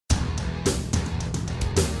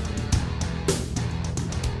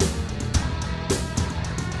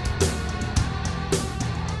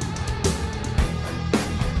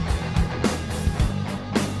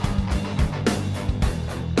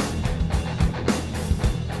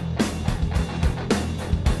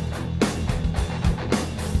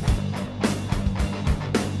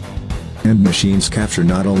high-end machines capture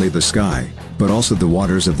not only the sky, but also the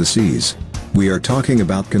waters of the seas. We are talking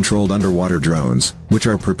about controlled underwater drones, which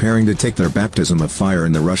are preparing to take their baptism of fire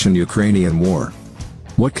in the Russian-Ukrainian war.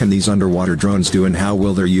 What can these underwater drones do and how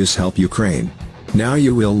will their use help Ukraine? Now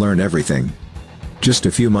you will learn everything. Just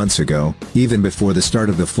a few months ago, even before the start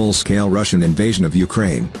of the full-scale Russian invasion of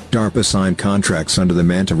Ukraine, DARPA signed contracts under the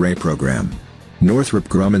Manta Ray program. Northrop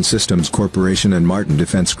Grumman Systems Corporation and Martin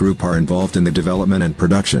Defense Group are involved in the development and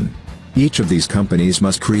production. Each of these companies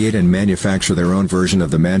must create and manufacture their own version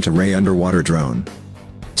of the Manta Ray underwater drone.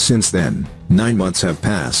 Since then, 9 months have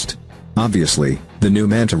passed. Obviously, the new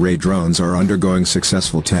Manta Ray drones are undergoing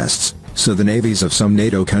successful tests, so the navies of some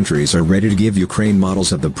NATO countries are ready to give Ukraine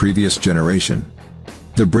models of the previous generation.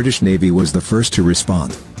 The British Navy was the first to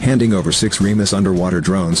respond, handing over 6 Remus underwater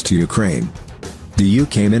drones to Ukraine. The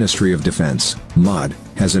UK Ministry of Defence, MOD,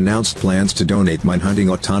 has announced plans to donate mine-hunting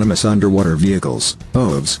autonomous underwater vehicles,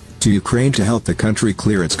 OAVs, to Ukraine to help the country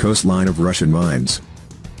clear its coastline of Russian mines.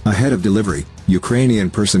 Ahead of delivery,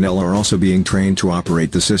 Ukrainian personnel are also being trained to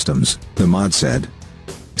operate the systems, the MOD said.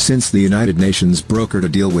 Since the United Nations brokered a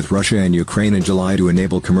deal with Russia and Ukraine in July to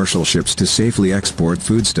enable commercial ships to safely export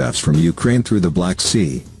foodstuffs from Ukraine through the Black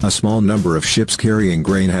Sea, a small number of ships carrying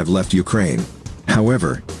grain have left Ukraine.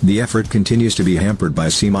 However, the effort continues to be hampered by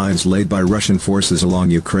sea mines laid by Russian forces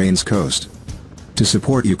along Ukraine's coast. To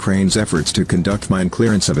support Ukraine's efforts to conduct mine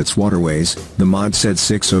clearance of its waterways, the MOD said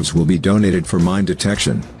 6 OAVs will be donated for mine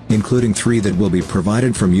detection, including 3 that will be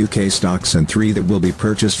provided from UK stocks and 3 that will be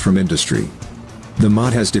purchased from industry. The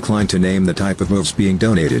MOD has declined to name the type of OAVs being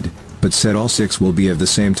donated, but said all 6 will be of the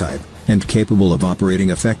same type, and capable of operating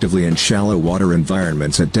effectively in shallow water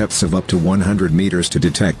environments at depths of up to 100 meters to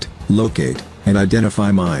detect, locate, and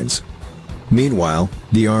identify mines. Meanwhile,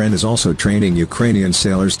 the RN is also training Ukrainian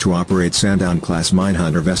sailors to operate Sandown-class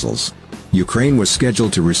minehunter vessels. Ukraine was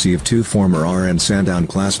scheduled to receive 2 former RN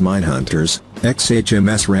Sandown-class minehunters,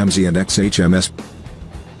 ex-HMS Ramsey and ex-HMS